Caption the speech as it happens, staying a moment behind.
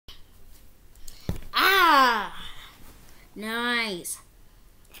Nice.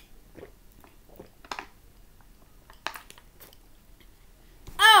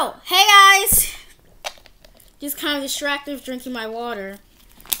 Oh, hey guys. Just kind of distracted drinking my water.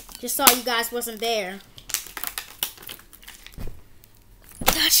 Just saw you guys wasn't there.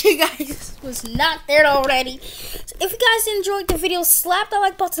 Thought you guys was not there already. So if you guys enjoyed the video, slap that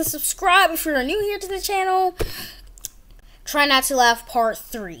like button, subscribe if you're new here to the channel. Try Not to Laugh Part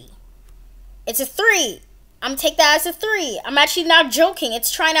 3. It's a 3. I'm take that as a 3. I'm actually not joking. It's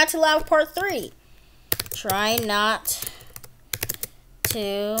Try Not to Laugh Part 3. Try not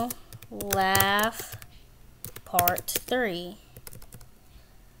to laugh Part 3.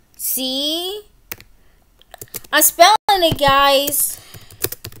 See? I'm spelling it, guys.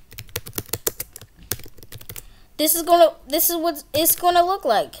 This is what it's gonna look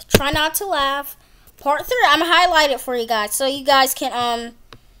like. Try Not to Laugh Part 3. I'm gonna highlight it for you guys so you guys can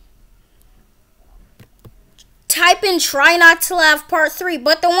type in Try Not to Laugh Part 3.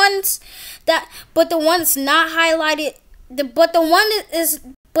 But the ones that's not highlighted, that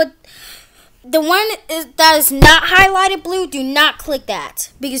is not highlighted blue, do not click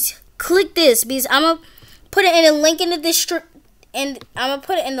that. Because click this, because I'm gonna put it in a link in the description.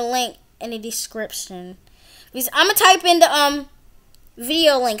 Because I'm gonna type in the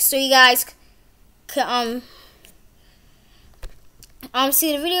video link so you guys can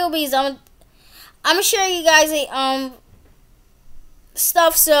see the video, because I'm gonna share you guys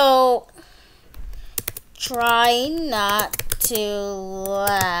stuff. So try not to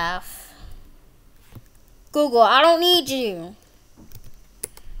laugh. Google, I don't need you.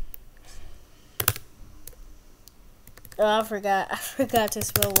 Oh, I forgot to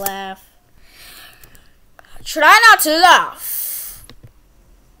spell laugh. Try not to laugh.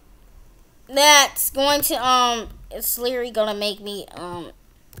 That's going to it's literally gonna make me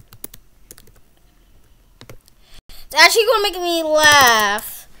it's actually gonna make me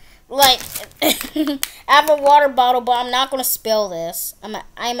laugh. Like I have a water bottle, but I'm not gonna spill this. I'm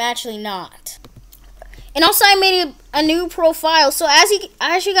actually not. And also I made a new profile. So as you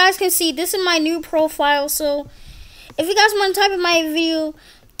guys can see, this is my new profile. So if you guys want to type in my video,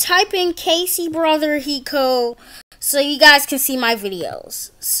 type in Casey Brother Hiko so you guys can see my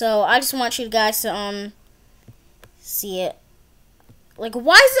videos. So I just want you guys to see it. Like,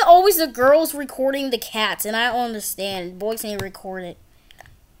 why is it always the girls recording the cats? And I don't understand. Boys ain't record it.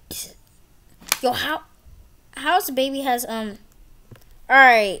 Yo, how's the baby has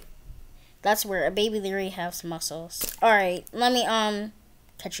alright. That's where a baby literally has muscles. Alright, let me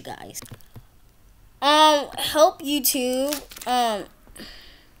catch you guys. Help YouTube.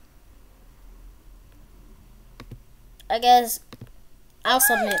 I guess I'll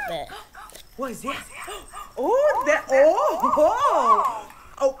submit that. What is that? Oh, that.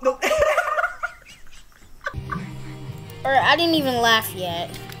 Oh, no. Or I didn't even laugh yet.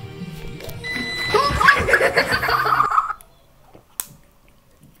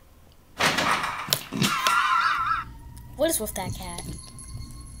 What is with that cat?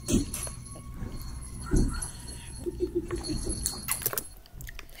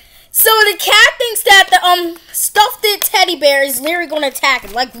 So the cat thinks that the stuffed teddy bear is literally gonna attack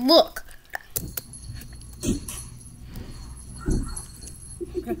it. Like, look.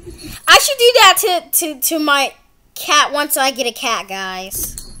 I should do that to my cat once I get a cat,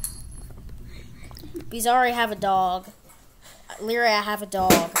 guys. Because I already have a dog. Literally, I have a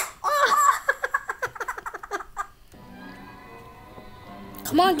dog.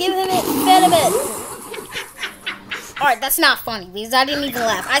 Come on, give him it, fed him it. Alright, that's not funny because I didn't even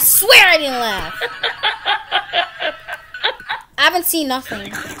laugh. I swear I didn't laugh. I haven't seen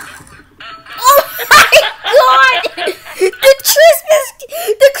nothing. Oh my god!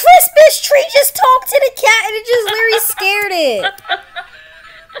 The Christmas tree just talked to the cat and it just literally scared it.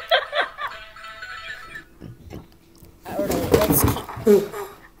 Alright, let's keep...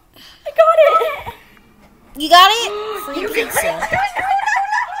 I got it! You got it? Free pizza.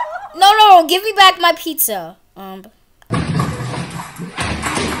 No, give me back my pizza.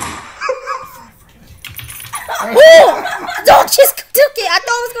 Ooh! The dog just took it. I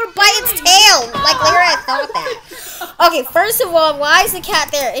thought it was gonna bite its tail. Like literally, I thought that. Okay, first of all, why is the cat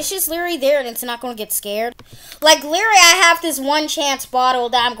there? It's just literally there and it's not gonna get scared. Like literally, I have this one chance bottle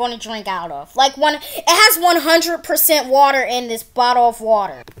that I'm gonna drink out of. Like it has 100% water in this bottle of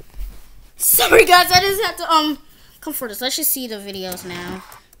water. Sorry guys, I just have to come for this. Let's just see the videos now.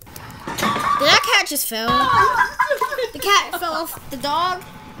 Did that cat just fell? The cat fell off the dog?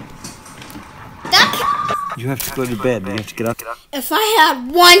 That cat... You have to go to bed. You have to get up. If I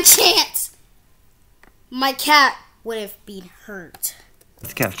had one chance, my cat would have been hurt.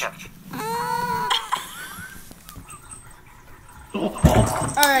 The couch.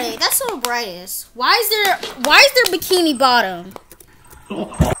 Alright, that's so brightest. Why is there bikini bottom?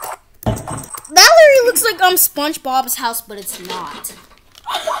 That literally looks like SpongeBob's house, but it's not.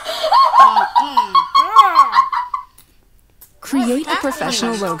 Create a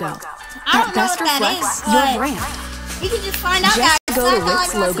professional logo that best reflects your brand. You can just find out that. Just go to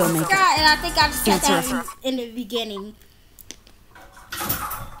Wix Logo Maker. And I think I just said Answer that in the beginning.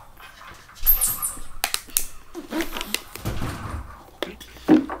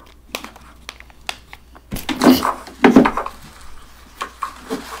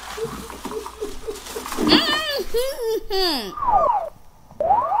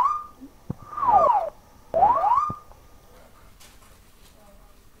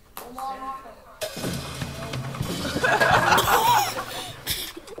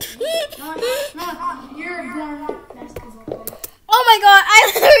 Oh my god, I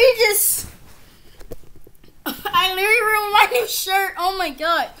literally ruined my new shirt. Oh my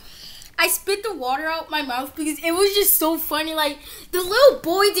god. I spit the water out my mouth because it was just so funny. Like, the little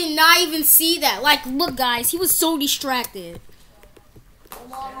boy did not even see that. Like, look guys, he was so distracted.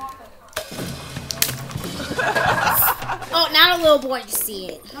 Oh, now the little boy just see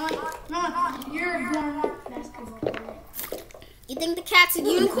it. You think the cat's a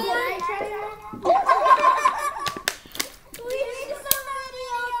unicorn?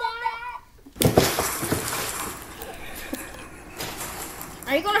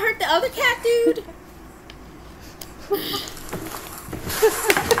 Are you gonna hurt the other cat, dude?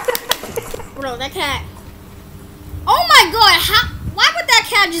 Bro, that cat. Oh my god, why would that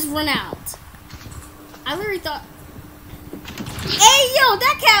cat just run out? I literally thought. Hey, yo,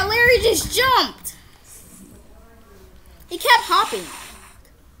 that cat literally just jumped. He kept hopping.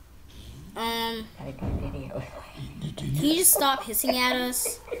 Can you just stop hissing at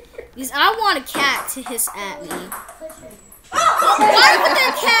us? Because I want a cat to hiss at me. Why would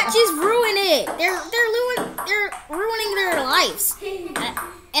that cat just ruin it? They're ruining their lives.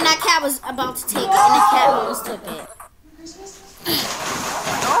 And that cat was about to take it, and the cat almost took it.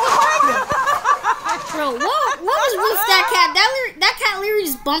 Bro, what was with that cat? That cat literally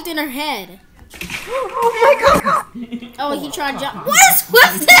just bumped in her head. Oh my god! Oh, he tried to jump.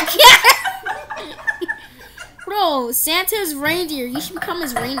 What's that cat? Bro, Santa's reindeer. You should become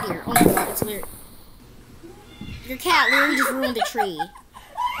his reindeer. Oh my god, it's weird. Your cat literally just ruined the tree.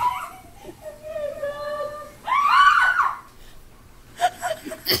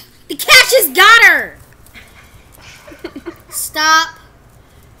 The cat just got her! Stop.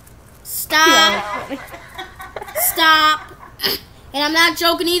 Stop. Stop. And I'm not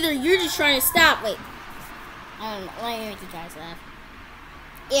joking either. You're just trying to stop. Wait. I don't know. Let me make you guys laugh.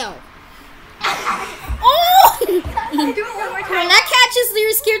 Ew. Oh! When that cat just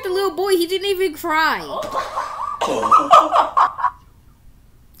literally scared the little boy. He didn't even cry.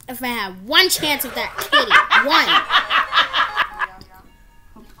 If I had one chance of that kitty. One.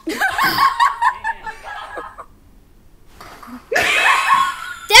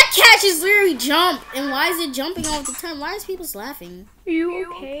 That cat just literally jumped. And why is it jumping all the time? Why is people laughing? Are you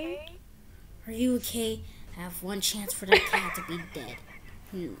okay? Are you okay? I have one chance for that cat to be dead.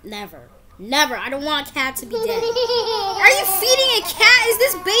 Never. Never. I don't want a cat to be dead. Are you feeding a cat? Is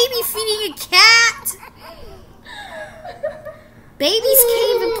this baby feeding a cat? Babies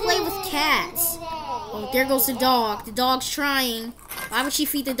can't even play with cats. Oh, there goes the dog. The dog's trying. Why would she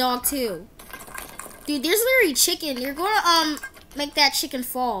feed the dog too? Dude, there's literally chicken. You're gonna make that chicken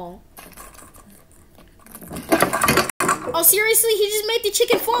fall. Oh, seriously? He just made the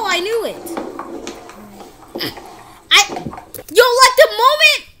chicken fall. I knew it. Yo, like the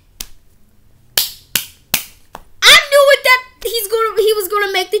moment I knew it that he was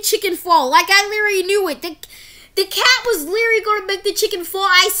gonna make the chicken fall. Like I literally knew it. The cat was literally gonna make the chicken fall.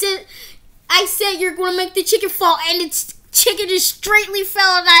 I said you're gonna make the chicken fall, and its chicken just straightly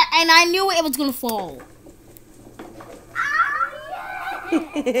fell, and I knew it was gonna fall.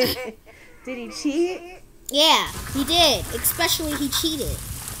 Did he cheat? Yeah, he did. Especially he cheated.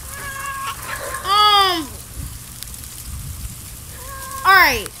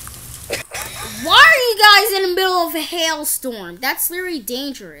 Alright. Why are you guys in the middle of a hailstorm? That's literally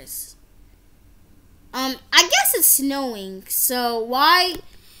dangerous. I guess it's snowing, so why?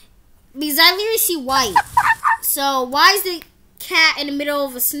 Because I literally see white. So why is the cat in the middle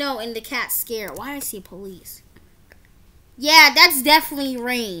of a snow and the cat's scared? Why do I see police? Yeah, that's definitely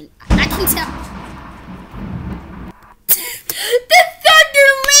rain. I can tell. The thunder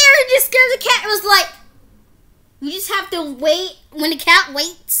literally just scared the cat. It was like, you just have to wait. When the cat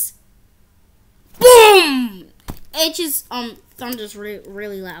waits, boom! It just thunder's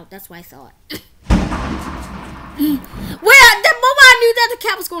really loud. That's what I thought. That moment I knew that the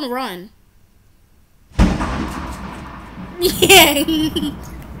cat was going to run. Yeah.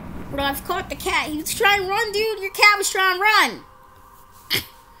 Bro, I've caught the cat. He was trying to run, dude. Your cat was trying to run.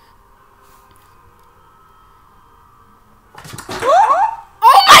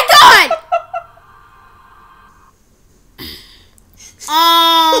 Oh my god!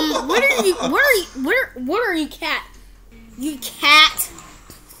 What are you, cat? You cat?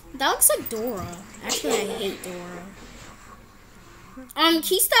 That looks like Dora. Actually, I hate Dora. Can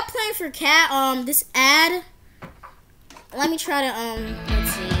you stop playing for cat? This ad. Let me try to,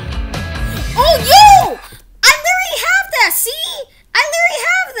 let's see. Oh, yo! I literally have that, see? I literally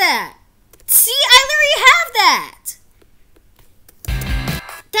have that. See, I literally have that.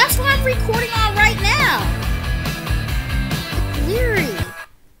 That's what I'm recording on right now. Leary.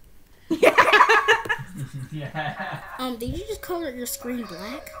 Yeah. Did you just color your screen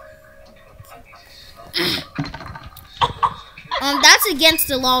black? That's against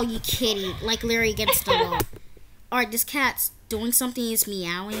the law, you kitty. Like Larry against the law. Alright, this cat's doing something. It's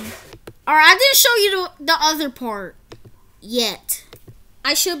meowing. Alright, I didn't show you the other part yet.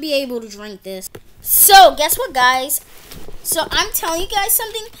 I should be able to drink this. So, guess what, guys? So, I'm telling you guys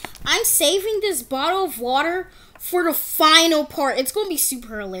something. I'm saving this bottle of water for the final part. It's going to be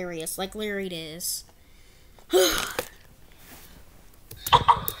super hilarious, like Larry it is.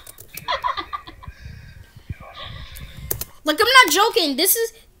 Like, I'm not joking. This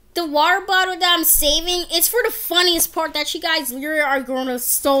is the water bottle that I'm saving. It's for the funniest part that you guys literally are going to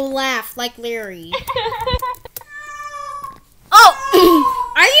so laugh, like Larry. Oh,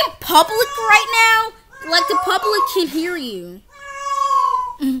 are you in public right now? Like, the public can hear you.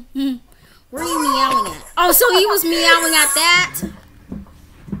 Where are you meowing at? Oh, so he was meowing at that?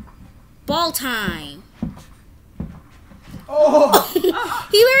 Ball time. Oh. He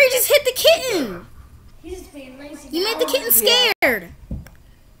literally just hit the kitten. You made the kitten scared.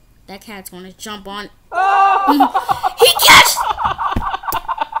 That cat's gonna jump on. Oh. He catched.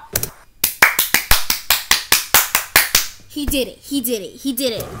 He did it. He did it. He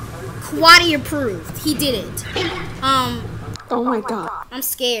did it. Quaddy approved. He did it. Oh my god. I'm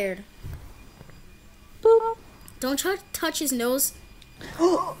scared. Boop. Don't try to touch his nose.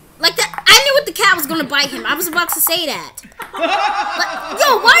 Like that. I knew what the cat was gonna bite him. I was about to say that. Like,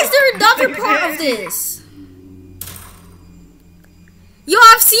 yo, why is there another part of this? Yo,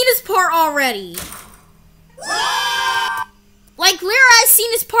 I've seen this part already. Like, Larry, I've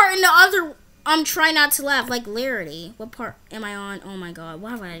seen this part in the other. Try not to laugh. Like, Larry. What part am I on? Oh my god.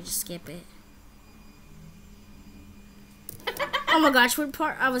 Why would I just skip it? Oh my gosh, what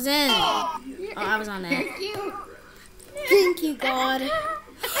part I was in? Oh, I was on that. Thank you, God.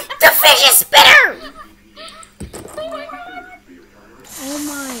 The fidget spinner! Oh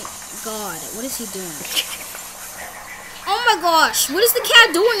my god, what is he doing? Oh my gosh, what is the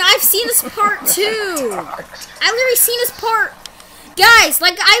cat doing? I've seen this part too. I literally seen this part. Guys,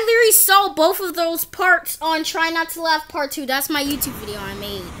 like I literally saw both of those parts on Try Not to Laugh Part 2. That's my YouTube video I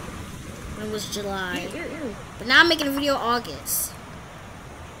made when it was July. But now I'm making a video August.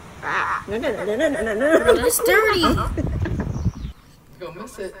 No. That's dirty. You'll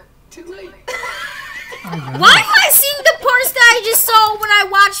miss it. Too late. Why am I seeing the parts that I just saw when I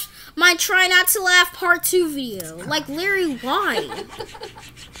watched my Try Not to Laugh Part 2 video? Like, Larry, why?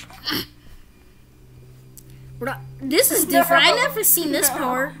 This is different. I never seen this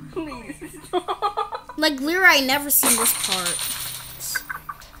part. Like, Larry, I never seen this part.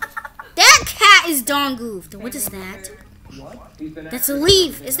 That cat is Don Goofed. What is that? That's a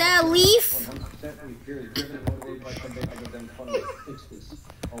leaf. Is that a leaf?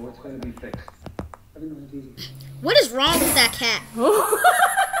 What is wrong with that cat?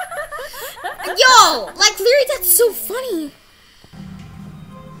 Yo, like Larry, that's so funny.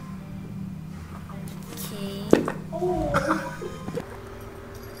 Okay.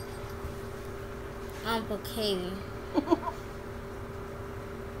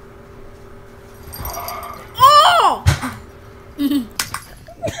 Oh!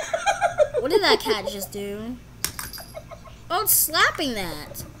 What did that cat just do? Oh, it's slapping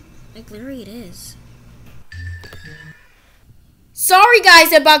that. Like Larry, it is. Sorry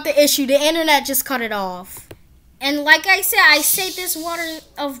guys about the issue. The internet just cut it off. And like I said, I say this water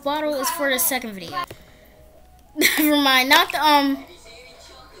of bottle is for the second video. Never mind. Not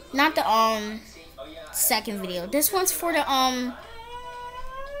the second video. This one's for the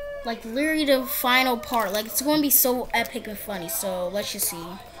like literally the final part. Like it's gonna be so epic and funny. So let's just see.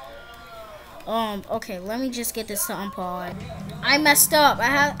 Okay, let me just get this to unpause. I messed up.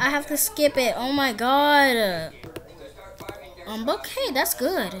 I have to skip it. Oh my god. Okay, that's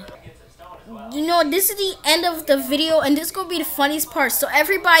good. you know, this is the end of the video, and this is going to be the funniest part. So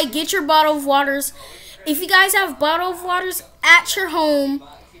everybody get your bottle of waters. If you guys have bottle of waters at your home,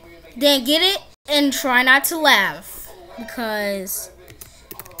 then get it and try not to laugh. Because...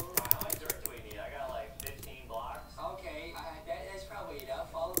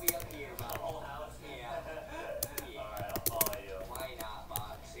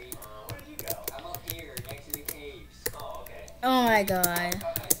 oh my god.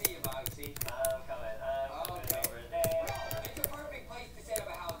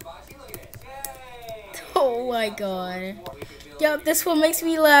 Oh my god. Yo, this one makes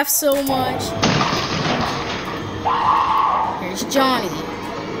me laugh so much. Here's Johnny.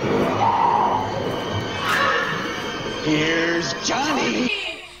 Here's Johnny.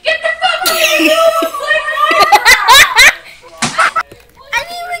 Get the fuck out of here! I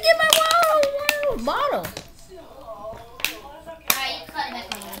didn't even get my bottle.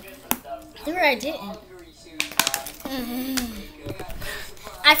 There I didn't.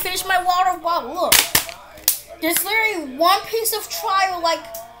 I finished my water bottle. Look. There's literally one piece of trial, like,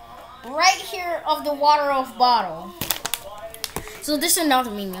 right here of the water of bottle. So this is another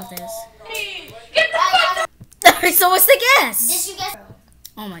meaning of this. So what's the guess? Did you guess?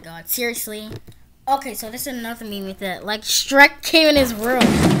 Oh my god, seriously? Okay, so this is another meaning with that. Like, Shrek came in his room.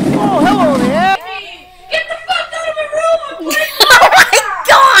 Oh, hello there. Get the fuck out of my room! Oh my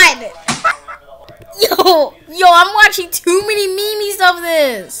god! Yo, I'm watching too many memes of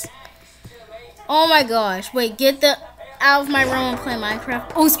this. Oh my gosh. Wait, get the out of my room and play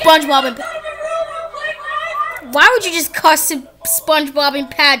Minecraft. Oh, SpongeBob and why would you just cuss to SpongeBob and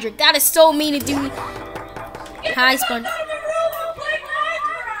Patrick? That is so mean to do. Hi, Sponge.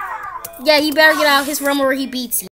 Yeah, he better get out of his room or he beats you.